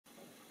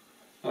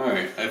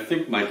Alright, I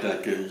think my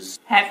deck is...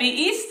 Happy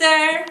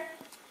Easter!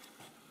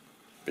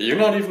 But you're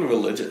not even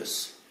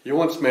religious. You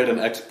once made an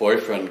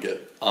ex-boyfriend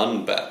get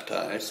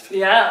unbaptized.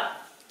 Yeah,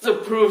 to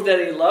prove that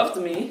he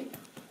loved me.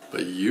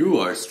 But you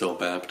are still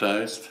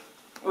baptized.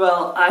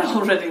 Well, I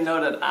already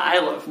know that I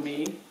love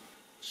me.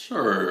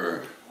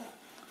 Sure.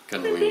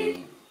 Can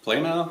we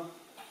play now?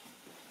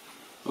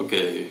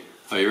 Okay,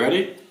 are you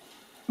ready?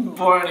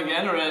 Born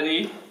again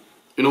ready.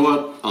 You know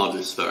what? I'll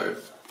just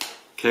start.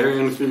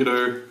 Carrion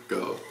Feeder,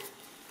 go.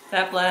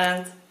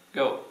 Tapland,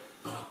 go.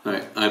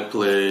 Alright, I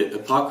play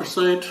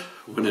Apocryphite.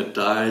 When it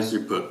dies,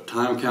 you put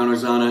time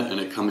counters on it, and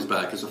it comes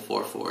back as a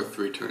 4/4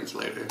 3 turns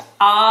later.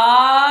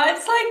 Ah,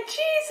 it's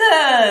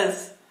like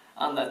Jesus!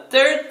 On the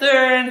third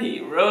turn,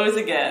 he rose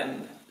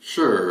again.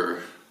 Sure.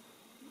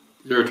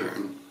 Your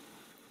turn.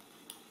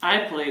 I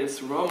play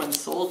this Roman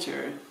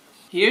soldier,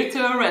 here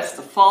to arrest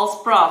a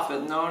false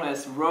prophet known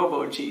as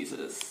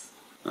Robo-Jesus.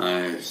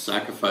 I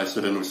sacrifice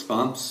it in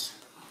response.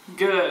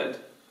 Good.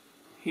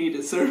 He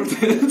deserved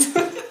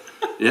it.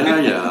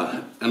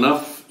 Yeah.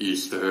 Enough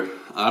Easter.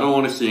 I don't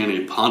want to see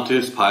any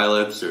Pontius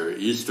Pilates or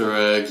Easter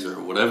eggs or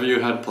whatever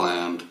you had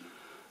planned.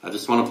 I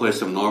just want to play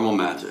some normal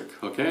Magic,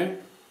 okay?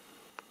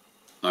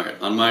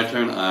 Alright, on my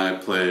turn I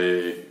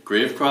play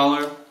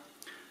Gravecrawler,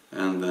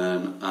 and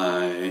then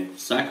I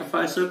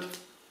sacrifice it,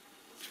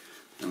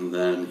 and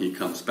then he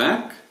comes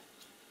back.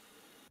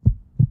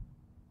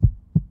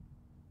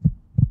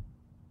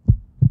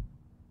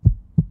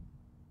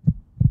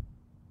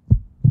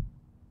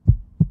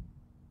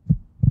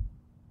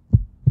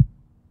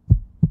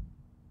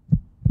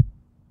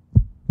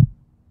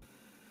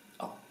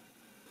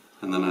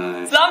 And then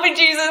I... Zombie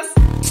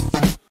Jesus!